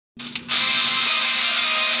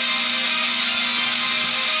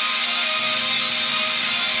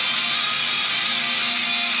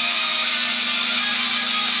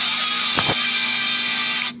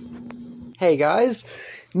Hey guys,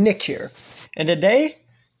 Nick here, and today,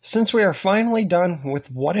 since we are finally done with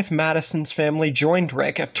What If Madison's Family Joined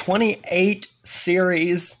Rick, a 28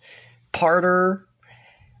 series parter,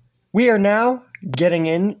 we are now getting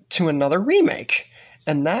into another remake,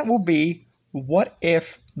 and that will be What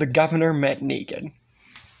If the Governor Met Negan.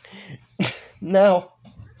 Now,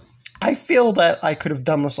 I feel that I could have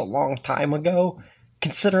done this a long time ago,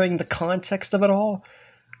 considering the context of it all,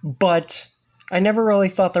 but I never really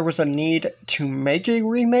thought there was a need to make a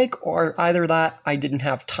remake, or either that I didn't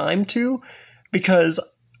have time to, because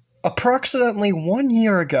approximately 1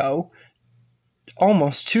 year ago,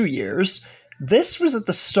 almost 2 years, this was at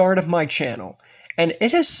the start of my channel, and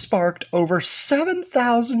it has sparked over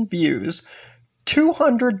 7,000 views,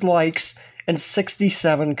 200 likes, and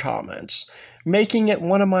 67 comments, making it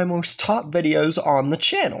one of my most top videos on the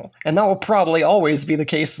channel. And that will probably always be the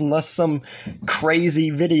case unless some crazy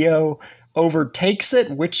video overtakes it,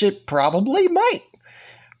 which it probably might.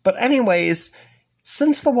 But anyways,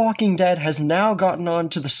 since The Walking Dead has now gotten on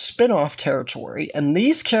to the spin-off territory, and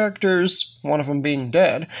these characters, one of them being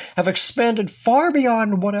dead, have expanded far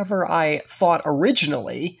beyond whatever I thought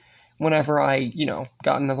originally, whenever I,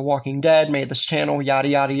 got into The Walking Dead, made this channel, yada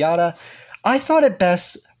yada yada, I thought it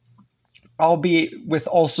best, albeit with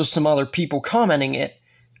also some other people commenting it,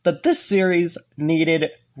 that this series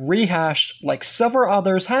needed rehashed like several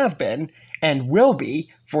others have been, and will be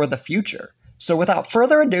for the future. So without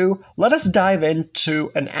further ado, let us dive into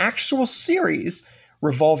an actual series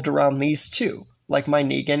revolved around these two, like my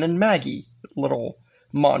Negan and Maggie little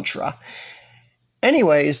mantra.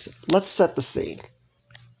 Anyways, let's set the scene.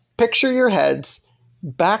 Picture your heads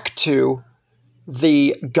back to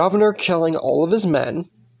the governor killing all of his men,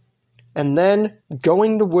 and then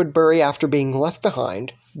going to Woodbury after being left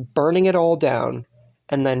behind, burning it all down,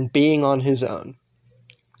 and then being on his own.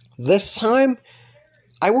 This time,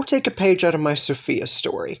 I will take a page out of my Sophia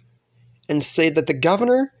story and say that the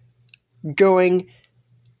governor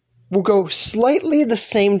will go slightly the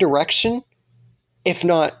same direction, if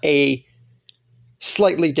not a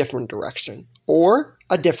slightly different direction, or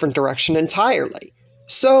a different direction entirely.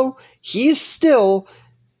 So, he's still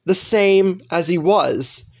the same as he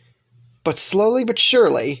was, but slowly but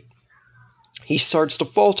surely, he starts to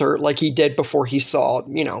falter like he did before he saw,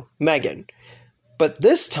 Megan. But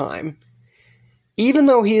this time, even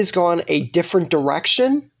though he has gone a different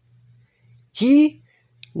direction, he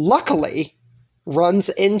luckily runs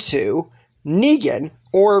into Negan,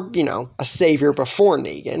 or, a savior before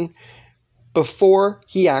Negan, before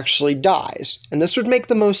he actually dies. And this would make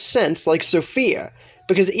the most sense, like Sophia,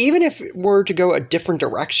 because even if it were to go a different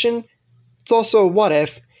direction, it's also a what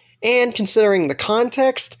if, and considering the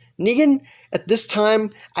context, Negan, at this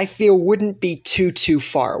time, I feel wouldn't be too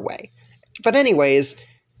far away. But anyways,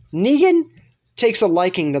 Negan takes a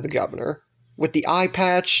liking to the governor, with the eye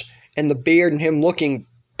patch and the beard and him looking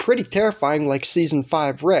pretty terrifying like Season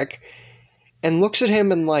 5 Rick, and looks at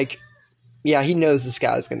him and yeah, he knows this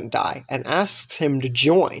guy's gonna die, and asks him to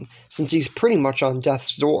join, since he's pretty much on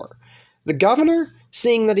death's door. The governor,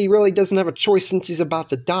 seeing that he really doesn't have a choice since he's about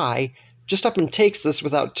to die, just up and takes this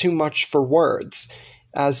without too much for words,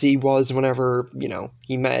 as he was whenever,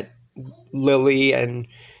 he met Lily and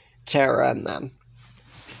Tara and them.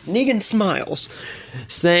 Negan smiles,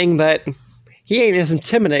 saying that he ain't as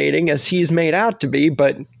intimidating as he's made out to be,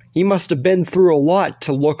 but he must have been through a lot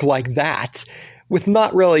to look like that, with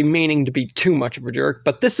not really meaning to be too much of a jerk,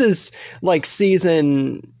 but this is like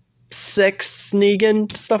Season 6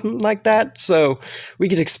 Negan, stuff like that, so we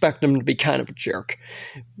could expect him to be kind of a jerk,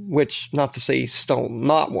 which, not to say he's still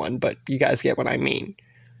not one, but you guys get what I mean.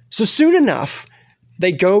 So soon enough,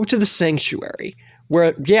 they go to the sanctuary,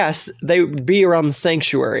 where, yes, they would be around the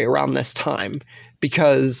sanctuary around this time,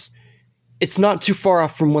 because it's not too far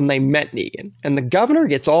off from when they met Negan, and the governor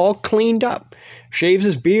gets all cleaned up, shaves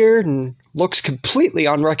his beard, and looks completely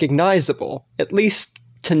unrecognizable, at least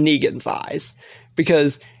to Negan's eyes,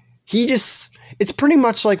 because it's pretty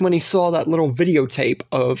much like when he saw that little videotape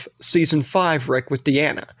of Season 5 Rick with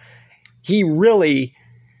Deanna. He really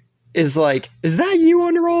is like, is that you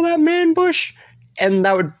under all that man bush? And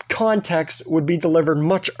context would be delivered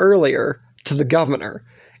much earlier to the governor.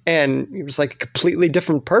 And he was like a completely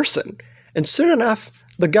different person. And soon enough,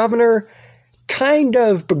 the governor, kind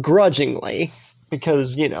of begrudgingly,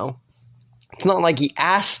 because, it's not like he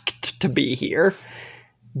asked to be here,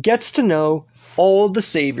 gets to know all of the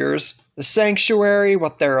saviors, the sanctuary,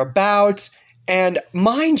 what they're about, and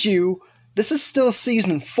mind you, the this is still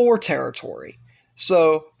season 4 territory.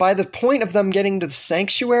 So by the point of them getting to the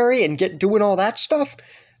sanctuary and doing all that stuff,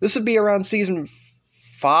 this would be around season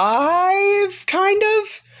 5, kind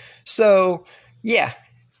of? So, yeah.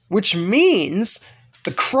 Which means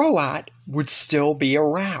the Croat would still be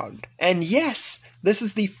around. And yes, this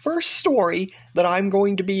is the first story that I'm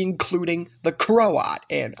going to be including the Croat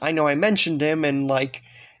in. I know I mentioned him in, like,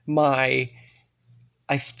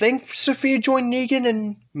 I think Sophia joined Negan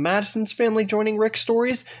and Madison's family joining Rick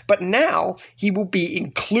stories, but now he will be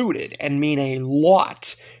included and mean a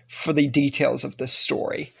lot for the details of this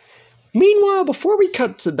story. Meanwhile, before we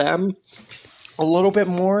cut to them a little bit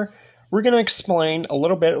more, we're going to explain a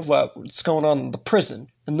little bit of what's going on in the prison.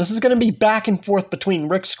 And this is going to be back and forth between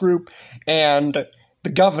Rick's group and the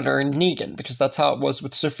governor and Negan, because that's how it was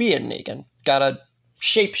with Sophia and Negan. Gotta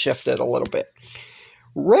shapeshift it a little bit.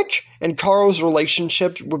 Rick and Carl's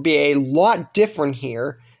relationship would be a lot different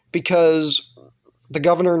here because the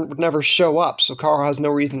governor would never show up, so Carl has no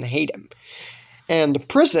reason to hate him. And the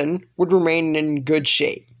prison would remain in good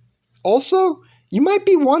shape. Also, you might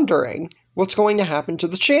be wondering what's going to happen to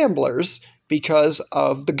the Chandlers because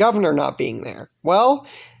of the governor not being there. Well,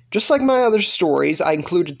 just like my other stories, I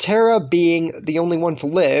included Tara being the only one to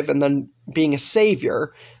live and then being a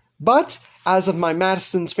savior, but as of my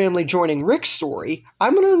Madison's family joining Rick's story,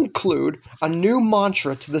 I'm going to include a new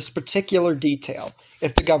mantra to this particular detail,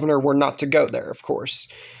 if the governor were not to go there, of course.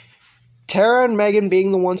 Tara and Megan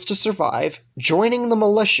being the ones to survive, joining the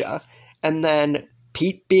militia, and then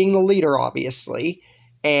Pete being the leader, obviously,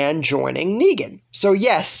 and joining Negan. So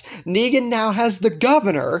yes, Negan now has the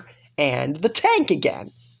governor and the tank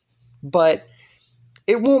again. But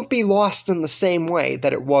it won't be lost in the same way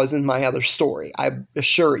that it was in my other story, I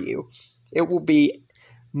assure you. It will be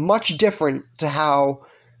much different to how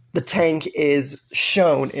the tank is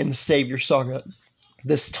shown in the Savior Saga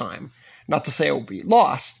this time. Not to say it will be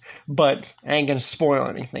lost, but I ain't gonna spoil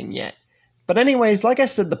anything yet. But anyways, like I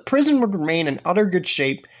said, the prison would remain in utter good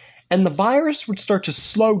shape, and the virus would start to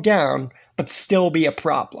slow down, but still be a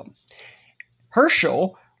problem.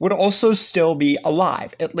 Herschel would also still be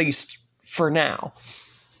alive, at least for now.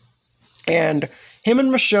 And him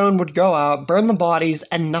and Michonne would go out, burn the bodies,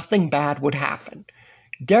 and nothing bad would happen.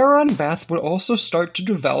 Dara and Beth would also start to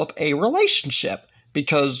develop a relationship,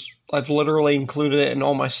 because I've literally included it in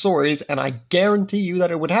all my stories, and I guarantee you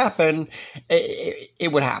that it would happen.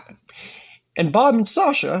 It would happen. And Bob and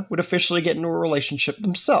Sasha would officially get into a relationship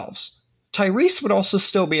themselves. Tyrese would also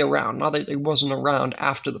still be around. Not that he wasn't around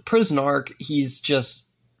after the prison arc, he's just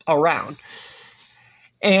around.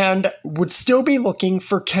 And would still be looking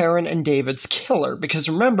for Karen and David's killer, because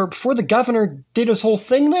remember, before the governor did his whole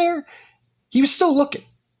thing there, he was still looking.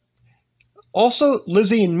 Also,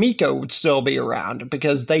 Lizzie and Miko would still be around,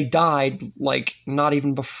 because they died, like, not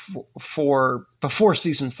even before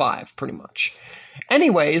Season 5, pretty much.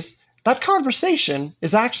 Anyways, that conversation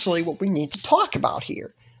is actually what we need to talk about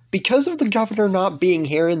here. Because of the governor not being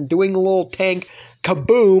here and doing a little tank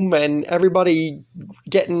kaboom and everybody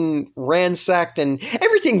getting ransacked and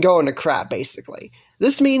everything going to crap, basically.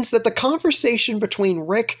 This means that the conversation between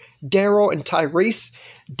Rick, Daryl, and Tyrese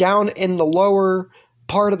down in the lower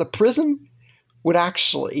part of the prison would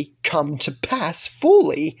actually come to pass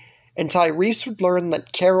fully, and Tyrese would learn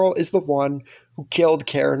that Carol is the one who killed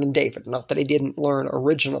Karen and David. Not that he didn't learn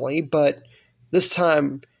originally, but this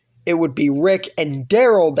time it would be Rick and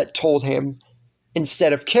Daryl that told him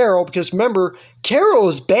instead of Carol, because remember, Carol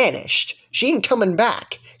is banished. She ain't coming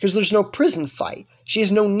back, because there's no prison fight. She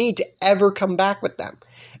has no need to ever come back with them.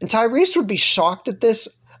 And Tyrese would be shocked at this,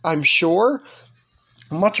 I'm sure.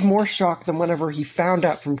 Much more shocked than whenever he found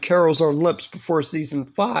out from Carol's own lips before Season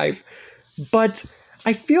 5. But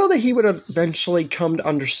I feel that he would eventually come to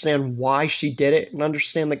understand why she did it, and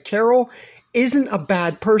understand that Carol isn't a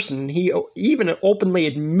bad person. He even openly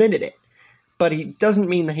admitted it. But he doesn't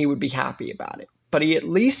mean that he would be happy about it. But he at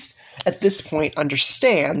least, at this point,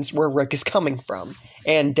 understands where Rick is coming from.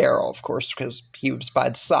 And Daryl, of course, because he was by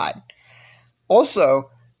the side. Also,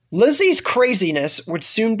 Lizzie's craziness would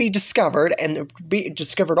soon be discovered, and it would be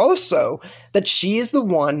discovered also that she is the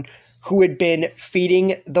one who had been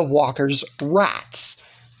feeding the walkers rats.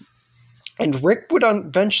 And Rick would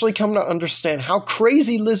eventually come to understand how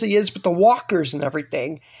crazy Lizzie is with the walkers and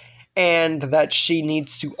everything, and that she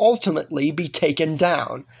needs to ultimately be taken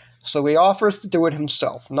down. So he offers to do it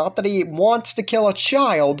himself. Not that he wants to kill a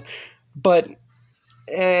child, but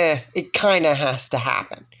it kind of has to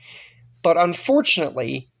happen. But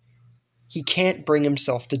unfortunately, he can't bring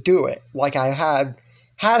himself to do it, like I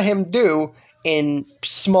had him do in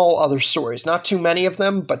small other stories. Not too many of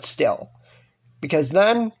them, but still. Because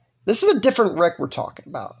then, this is a different Rick we're talking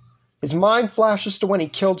about. His mind flashes to when he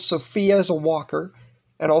killed Sophia as a walker,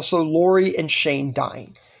 and also Lori and Shane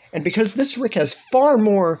dying. And because this Rick has far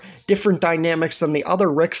more different dynamics than the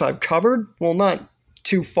other Ricks I've covered, well, not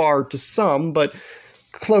too far to some, but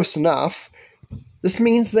close enough, this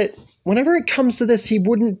means that whenever it comes to this, he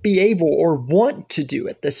wouldn't be able or want to do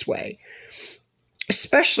it this way.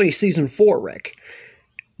 Especially Season 4 Rick.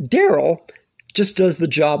 Daryl just does the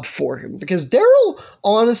job for him, because Daryl,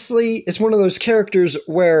 honestly, is one of those characters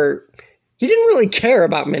where he didn't really care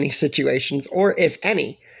about many situations, or if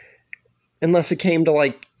any, unless it came to,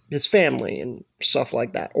 like, his family and stuff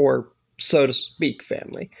like that, or, so to speak,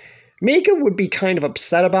 family. Mika would be kind of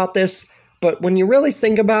upset about this, but when you really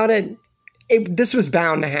think about it, this was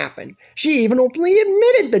bound to happen. She even openly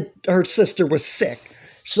admitted that her sister was sick,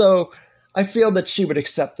 so I feel that she would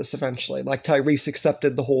accept this eventually, like Tyrese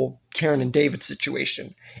accepted the whole Karen and David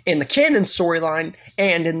situation, in the canon storyline,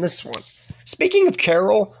 and in this one. Speaking of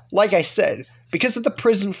Carol, like I said, because of the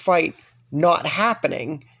prison fight not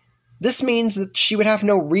happening, this means that she would have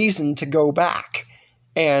no reason to go back,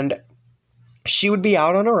 and she would be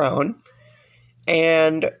out on her own,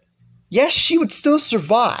 and yes, she would still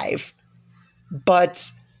survive, but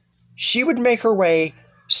she would make her way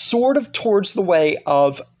sort of towards the way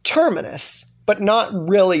of Terminus, but not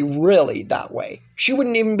really that way. She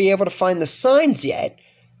wouldn't even be able to find the signs yet,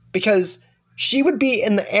 because she would be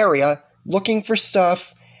in the area looking for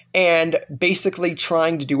stuff and basically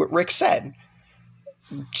trying to do what Rick said.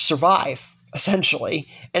 Survive, essentially.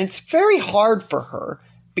 And it's very hard for her,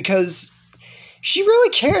 because she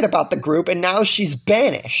really cared about the group, and now she's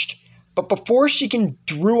banished. But before she can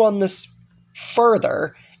drew on this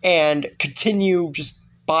further and continue just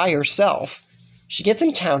by herself, she gets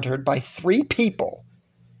encountered by 3 people.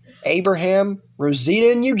 Abraham,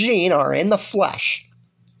 Rosita, and Eugene are in the flesh,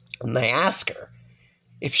 and they ask her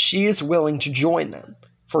if she is willing to join them,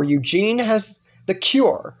 for Eugene has the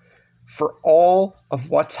cure for all of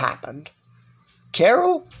what's happened.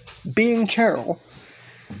 Carol, being Carol,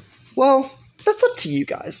 well, that's up to you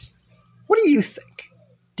guys. What do you think?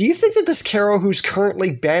 Do you think that this Carol, who's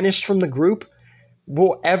currently banished from the group,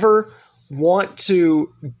 will ever want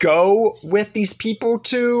to go with these people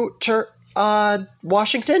to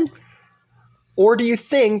Washington? Or do you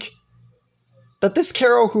think that this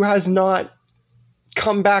Carol, who has not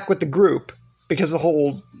come back with the group because of the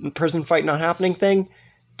whole prison fight not happening thing,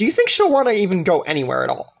 do you think she'll want to even go anywhere at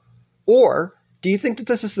all? Or do you think that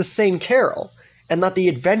this is the same Carol, and that the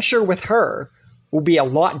adventure with her will be a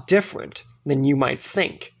lot different than you might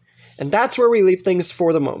think? And that's where we leave things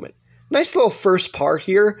for the moment. Nice little first part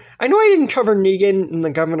here. I know I didn't cover Negan and the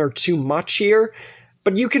Governor too much here,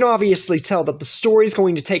 but you can obviously tell that the story is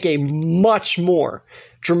going to take a much more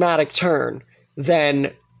dramatic turn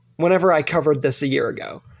than whenever I covered this a year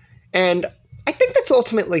ago. And I think that's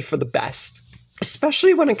ultimately for the best,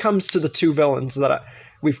 especially when it comes to the 2 villains that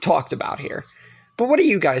we've talked about here. But what do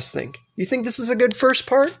you guys think? You think this is a good first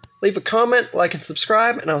part? Leave a comment, like, and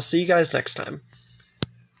subscribe, and I'll see you guys next time.